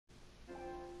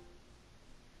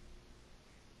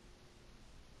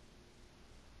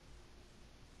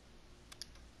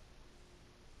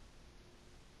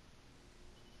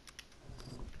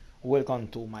Welcome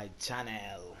to my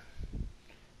channel.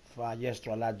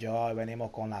 Fallestro yo hoy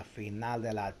venimos con la final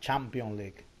de la Champions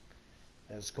League.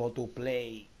 Let's go to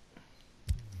play.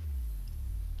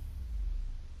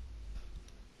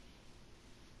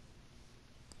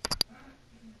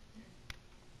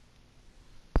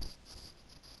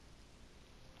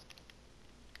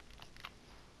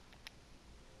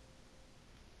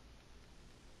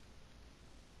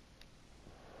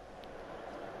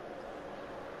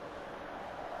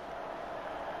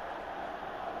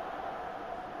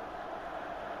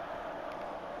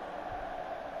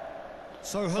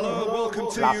 So hello and welcome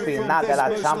to La you final from de la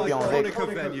this most Champions League. iconic of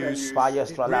venues.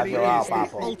 Fallestro It really yo is the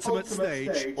papo. ultimate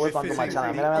stage, Welcome to my befitting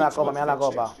channel. the Mírame la copa, mira la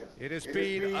ultimate copa. fixture. It has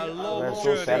been a long Versus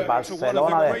el journey to one of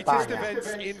Barcelona the de greatest España. events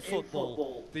in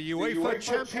football, the UEFA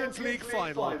Champions League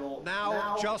final,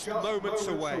 now just moments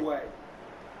away.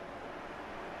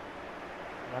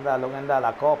 Anda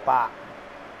la copa.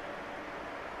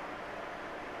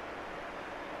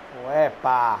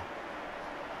 Uepa.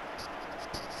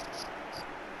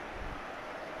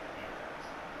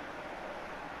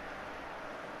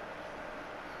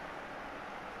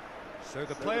 So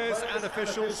the players and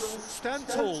officials stand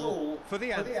tall for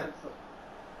the anthem.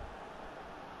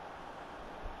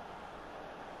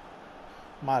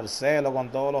 Marcelo con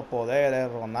todos los poderes,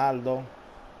 Ronaldo,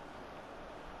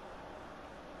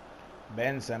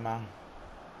 Benzema.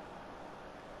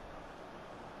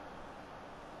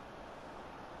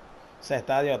 Ese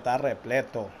estadio está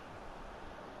repleto.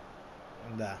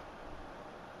 Anda.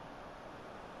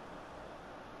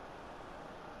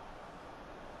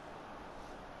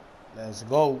 Let's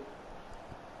go.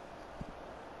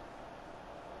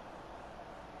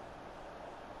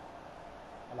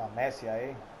 A la Messi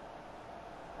ahí.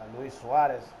 A Luis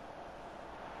Suárez.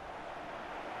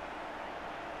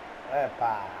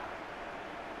 Epa.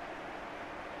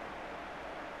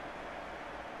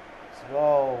 Let's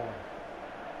go.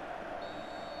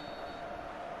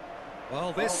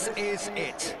 Well, this is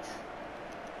it.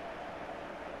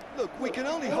 Look, we can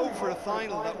only hope for a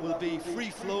final that will be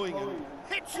free-flowing and...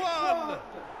 Hits one!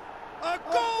 A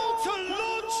goal to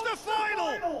launch the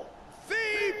final!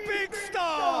 The big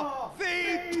star!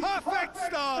 The perfect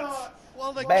start!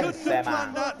 Well, they couldn't Benzema. have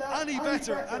planned that any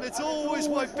better, and it's always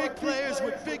why big players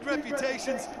with big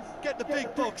reputations get the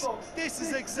big bucks. This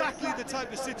is exactly the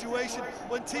type of situation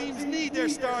when teams need their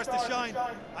stars to shine,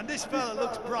 and this fella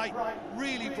looks bright,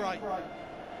 really bright.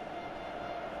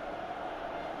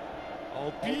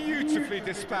 Oh, beautifully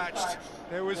dispatched.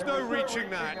 There was no reaching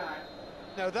that.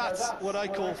 Now that's what I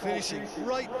call finishing,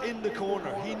 right in the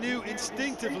corner. He knew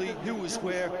instinctively who was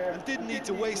where and didn't need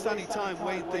to waste any time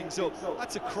weighing things up.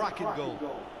 That's a cracking goal.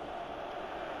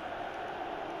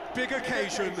 Big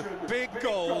occasion, big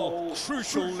goal,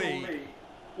 crucial lead.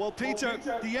 Well, Peter,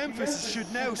 the emphasis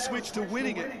should now switch to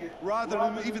winning it, rather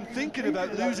than even thinking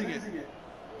about losing it.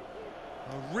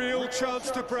 A real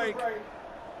chance to break.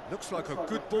 Looks like a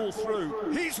good ball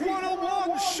through. He's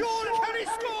one-on-one, surely can he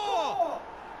score?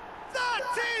 That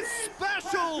is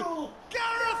special!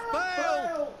 Gareth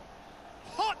Bale!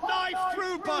 Hot knife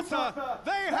through butter.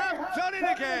 They have done it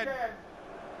again.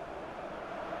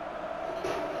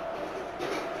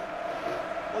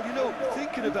 Well, you know,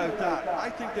 thinking about that, I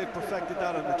think they perfected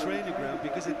that on the training ground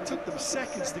because it took them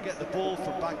seconds to get the ball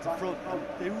from back to front. And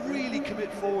they really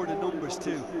commit forward in numbers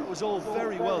too. It was all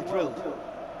very well drilled.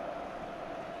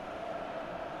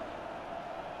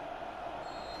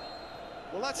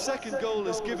 Well, that second goal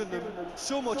has given them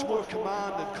so much more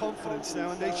command and confidence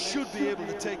now, and they should be able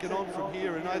to take it on from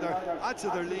here and either add to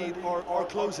their lead or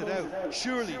close it out.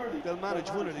 Surely they'll manage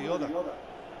one or the other.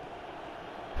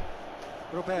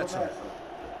 Roberto.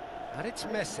 And it's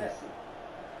Messi.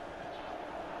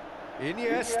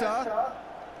 Iniesta.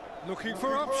 Looking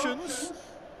for options.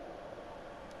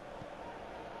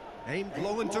 Aimed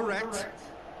low and direct.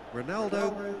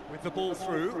 Ronaldo with the ball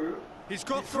through. He's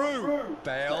got through.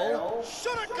 Bale.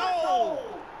 Shot at goal!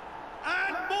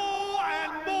 And more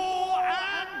and more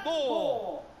and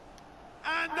more.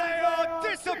 And they are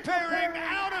disappearing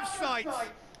out of sight.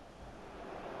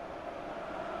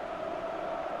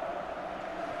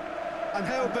 And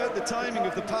how about the timing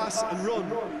of the pass and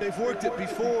run? They've worked it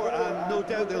before and no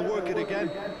doubt they'll work it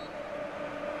again.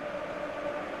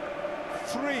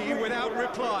 3 without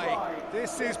reply.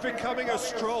 This is becoming a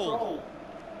stroll.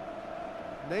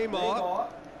 Neymar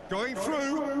going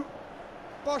through.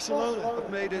 Barcelona have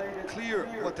made it clear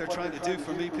what they're trying to do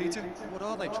for me, Peter. What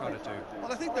are they trying to do?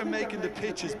 Well, I think they're making the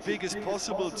pitch as big as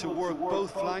possible to work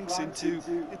both flanks into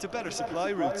better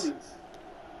supply routes.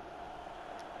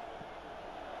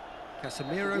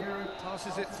 Casemiro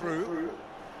passes it through.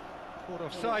 Caught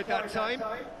offside that time.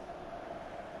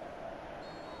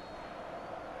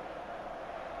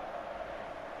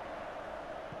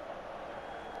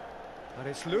 And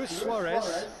it's Luis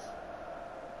Suarez.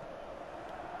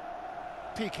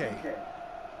 Piqué.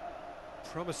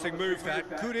 Promising move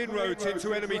that, good inroads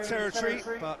into enemy territory,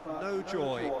 but no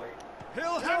joy.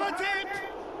 He'll have a dip!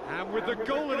 And with the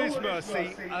goal at his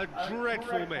mercy, a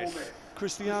dreadful miss.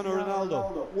 Cristiano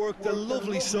Ronaldo worked a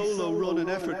lovely solo run and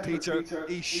effort, Peter.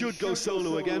 He should go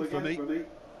solo again for me.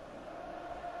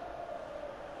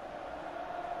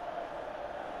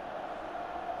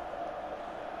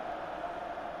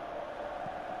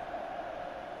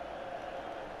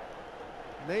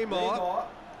 Neymar.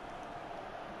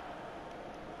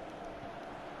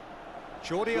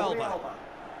 Jordi Alba.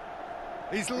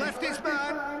 He's left his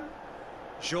man.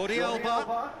 Jordi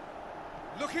Alba.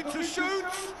 Looking to shoot.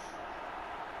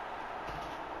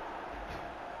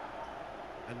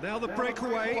 And now the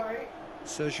breakaway.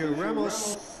 Sergio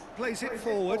Ramos plays it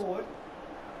forward.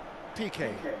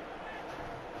 Piqué.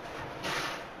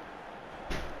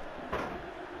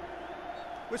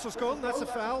 Whistle's gone, that's a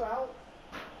foul.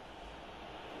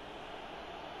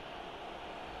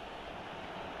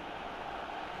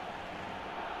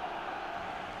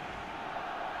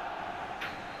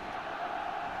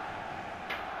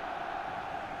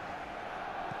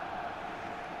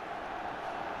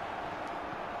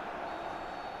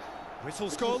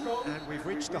 Whistle's gone, and we've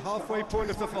reached the halfway point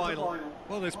of the final.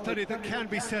 Well, there's plenty that can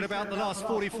be said about the last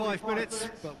 45 minutes,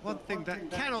 but one thing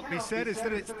that cannot be said is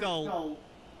that it's dull.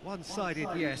 One-sided,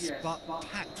 yes, but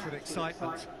packed with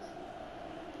excitement.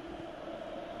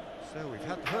 So we've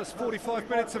had the first 45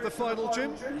 minutes of the final,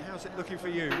 Jim. How's it looking for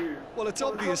you? Well, it's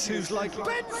obvious who's likely.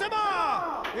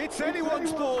 Benzema! It's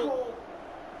anyone's ball.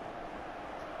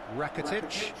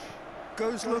 Rakitic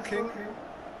goes looking.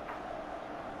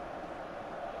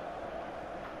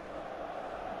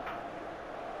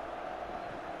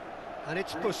 And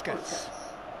it's Busquets.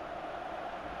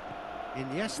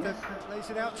 Iniesta plays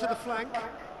it out to the flank.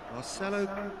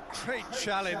 Marcelo, great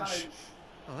challenge.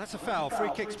 Oh, that's a foul. Free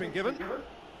kick's been given.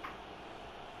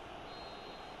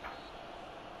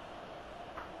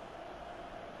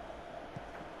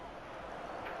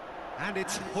 And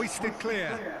it's hoisted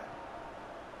clear.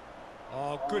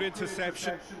 Oh, good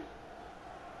interception.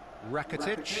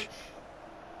 Rakitic.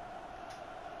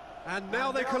 And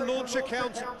now they can launch a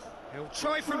counter. He'll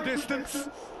try from distance.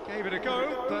 Gave it a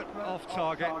go, but off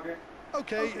target.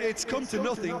 Okay, it's come to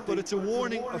nothing, but it's a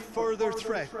warning of further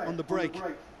threat on the break.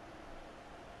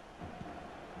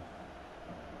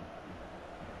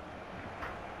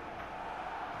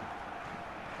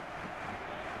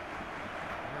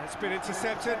 It's been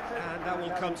intercepted, and that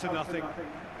will come to nothing.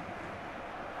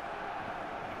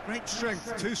 Great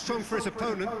strength, too strong for his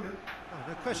opponent. Oh,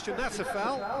 no question, that's a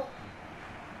foul.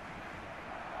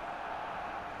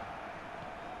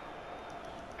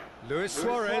 Luis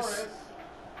Suarez.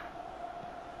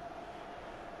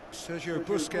 Sergio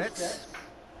Busquets.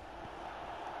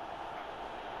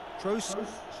 Kroos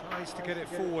tries to get it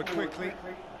forward quickly.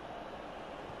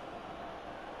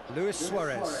 Luis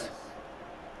Suarez.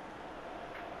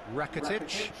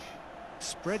 Rakitic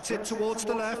spreads it towards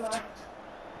the left.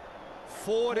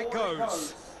 Forward it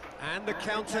goes. And the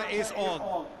counter is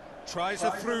on. Tries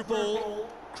a through ball.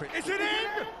 Is it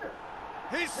in?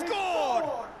 He's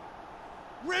scored!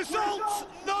 Results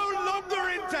no longer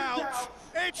in doubt.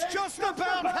 It's just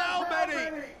about how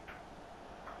many.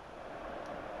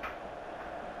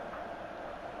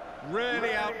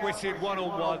 Really outwitted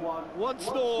one-on-one. Once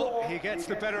more, he gets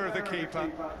the better of the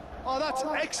keeper. Oh, that's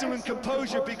excellent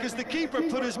composure, because the keeper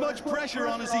put as much pressure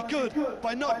on as he could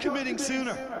by not committing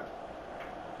sooner.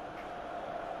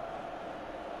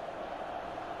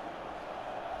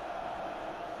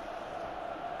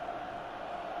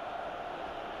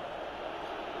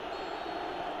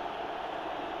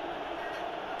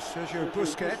 Sergio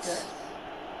Busquets.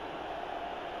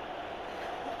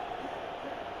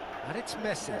 And it's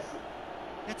Messi.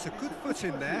 Gets a good foot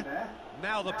in there.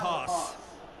 Now the pass.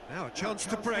 Now a chance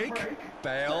to break.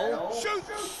 Bale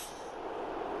shoots!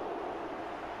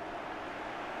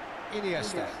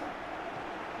 Iniesta.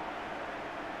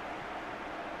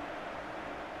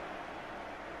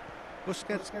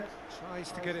 Busquets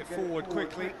tries to get it forward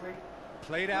quickly.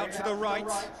 Played out to the right.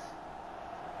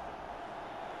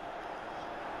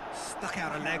 Stuck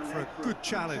out a leg for a good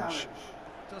challenge.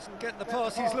 Doesn't get the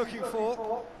pass he's looking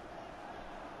for.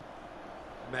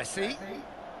 Messi.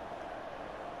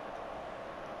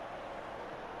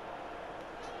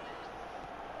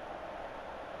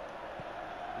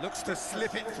 Looks to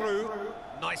slip it through.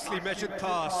 Nicely measured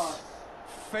pass.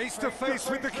 Face to face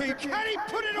with the keeper. Can he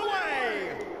put it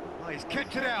away? Oh, he's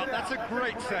kicked it out. That's a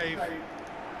great save.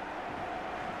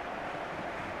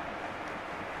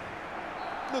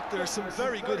 Look, there are some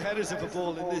very good headers of a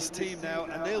ball in this team now,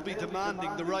 and they'll be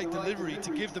demanding the right delivery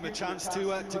to give them a chance to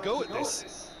go at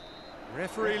this.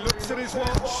 Referee looks at his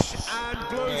watch and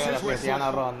blows Mira, his whistle.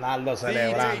 Cristiano Ronaldo The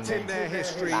date celebrando in their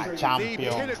history, la the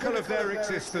Champions. pinnacle of their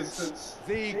existence,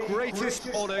 the greatest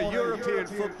honour European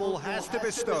football has to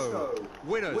bestow,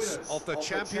 winners of the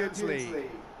Champions League.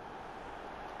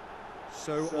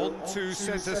 So on to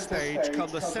centre stage come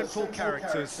the central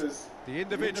characters, the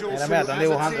individuals who Mira, as están a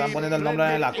dibujando, están team poniendo el nombre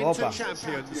en la blended into copa.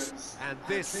 champions, and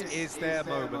this is their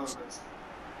moment.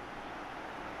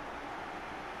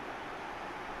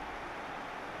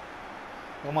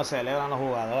 Cómo celebran los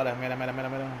jugadores. Mira, mira, mira,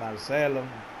 mira. Marcelo.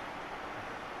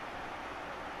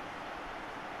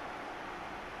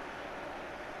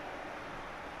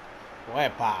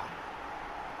 ¡Uepa!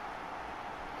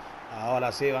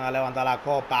 Ahora sí van a levantar la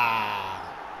copa.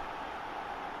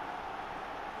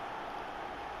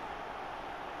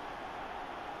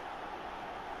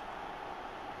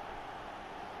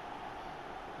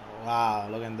 Wow,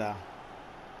 look at that.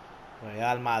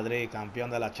 Real Madrid, campeón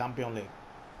de la Champions League.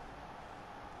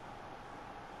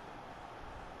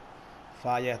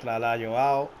 Falla extra la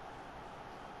Joao.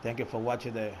 Thank you for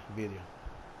watching the video.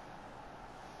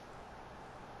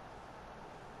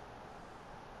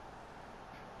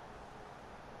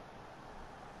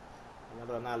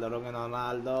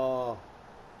 Ronaldo.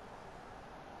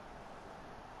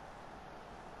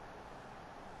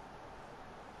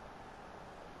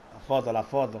 La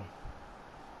foto.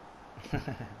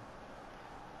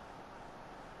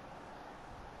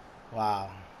 Wow.